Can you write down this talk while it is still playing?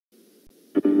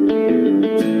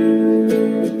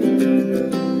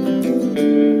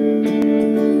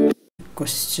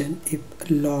Question: if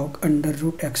log under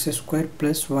root x square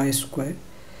plus y square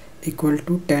equal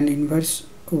to tan inverse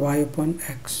y upon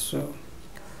x, so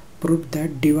prove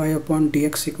that dy upon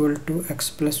dx equal to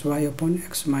x plus y upon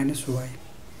x minus y.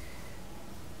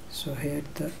 So here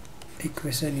the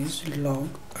equation is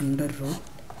log under root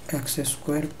x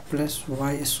square plus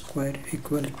y square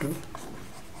equal to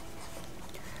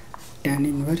tan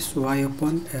inverse y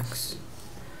upon x.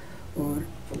 और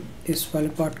इस वाले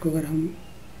part को अगर हम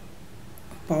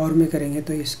power में करेंगे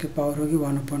तो इसके पावर होगी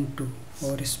 1/2,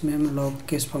 और इसमें हम लॉग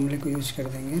के इस फॉर्मूले को यूज कर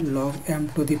देंगे. Log m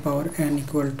to the power n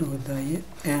equal to होता है ये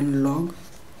n लॉग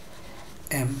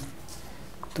m.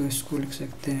 तो इसको लिख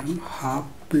सकते हैं हम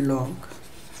half log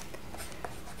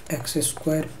x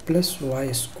square plus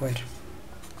Y square,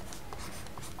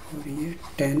 और ये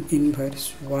tan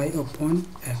inverse y upon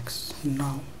x.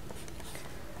 Now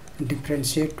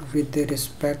differentiate with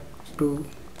respect to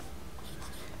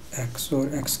x,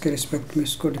 और x के रिस्पेक्ट में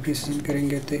इसको डिफ्रेंशिएशन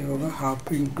करेंगे तो ये होगा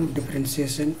half into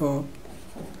differentiation of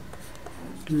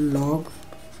log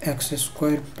x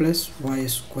square plus Y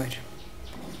square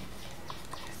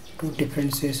to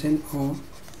differentiation of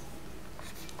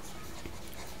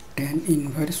tan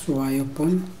inverse y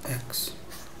upon x.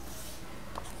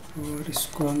 और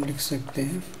इसको हम लिख सकते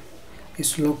हैं,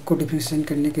 इस लॉग को डिफ्रेंशिएशन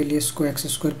करने के लिए इसको x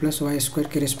square plus Y square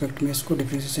के रिस्पेक्ट में इसको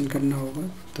डिफ्रेंशिएशन करना होगा.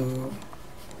 तो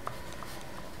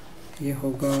ये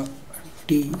होगा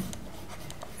T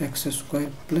x square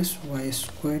plus Y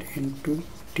square into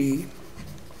T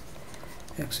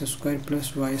x square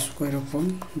plus Y square upon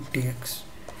D x.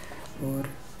 और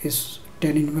इस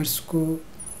tan इनवर्स को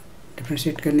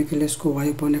डिफ्रेंशिएट करने के लिए इसको y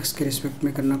अपॉन एक्स के रिस्पेक्ट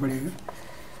में करना पड़ेगा.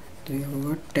 तो ये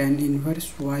होगा tan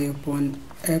inverse y upon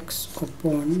x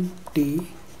upon T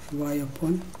y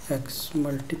upon x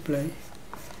multiply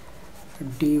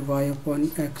D Y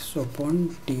upon x upon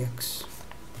D x.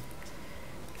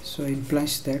 So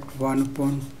implies that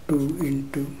 1/2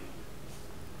 into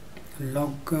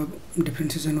log का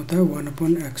डिफ्रेंशिएशन होता है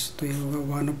 1/x, तो ये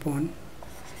होगा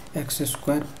 1/x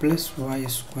square plus Y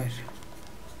square.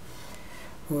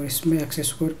 और इसमें एक्स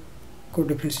स्क्वायर को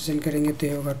differentiation करेंगे तो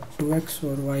ये होगा 2x,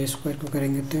 और वाई स्क्वायर को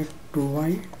करेंगे तो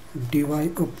 2y dy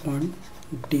अपॉन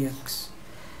dx.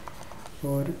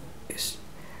 और इस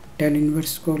tan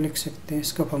इनवर्स को लिख सकते हैं,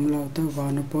 इसका फॉर्मूला होता है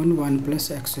 1/1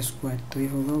 प्लस एक्स स्क्वायर, तो ये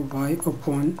होगा y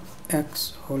upon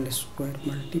x whole square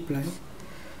multiply,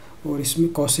 और इसमें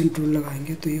कोसेंट रूल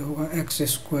लगाएंगे तो ये होगा x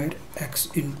square x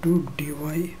into D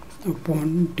Y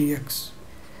upon D x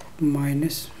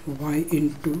minus Y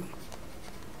into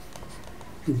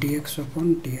D x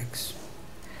upon D x.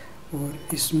 और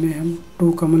इसमें हम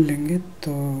 2 कॉमन लेंगे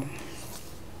तो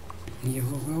ये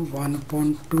होगा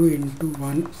 1/2 into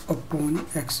 1 upon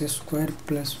x square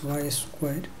plus Y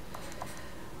square,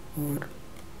 और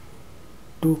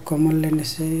 2 कॉमन लेने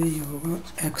से ये होगा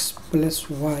x plus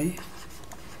Y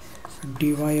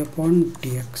D Y upon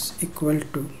D x equal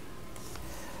to,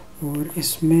 और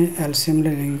इसमें एलसीएम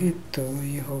ले लेंगे तो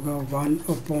ये होगा 1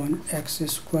 upon x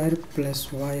square plus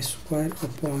Y square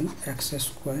upon x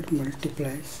square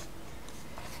multiply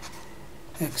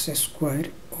x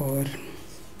square, और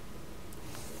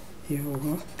ये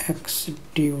होगा x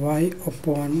D Y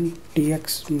upon D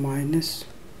x minus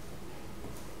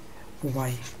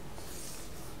Y.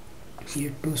 ये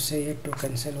 2 से ये 2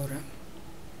 कैंसिल हो रहा है,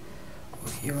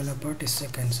 और ये वाला पार्ट इससे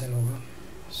कैंसिल होगा.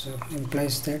 So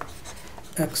implies that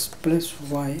x plus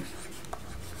Y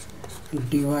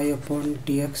D Y upon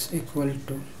D x equal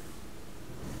to,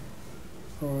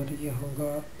 और ये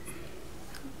होगा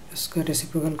इसका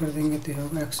रेसिप्रोकल कर देंगे तो ये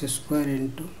होगा x square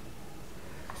into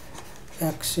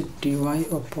x D Y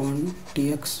upon D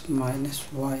x minus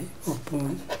Y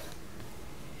upon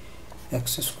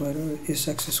x square. इस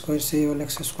एक्स स्क्वायर से ये वाला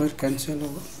एक्स स्क्वायर कैंसिल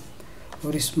होगा,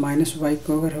 और इस माइनस वाई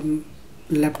को अगर हम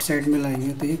लेफ़्ट साइड में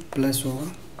लाएंगे तो ये प्लस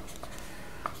होगा,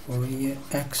 और ये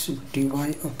x D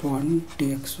Y upon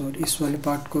D x, और इस वाले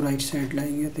पार्ट को राइट साइड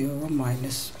लाएंगे तो ये होगा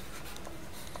minus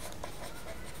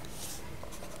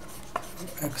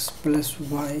x plus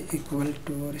Y equal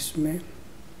to, और इसमें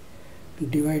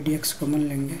D Y D x common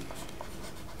लेंगे.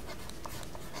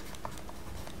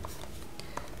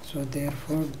 So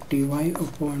therefore D Y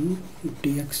upon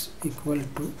D x equal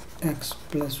to x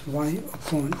plus Y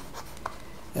upon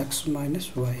x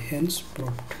minus Y, hence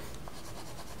proved.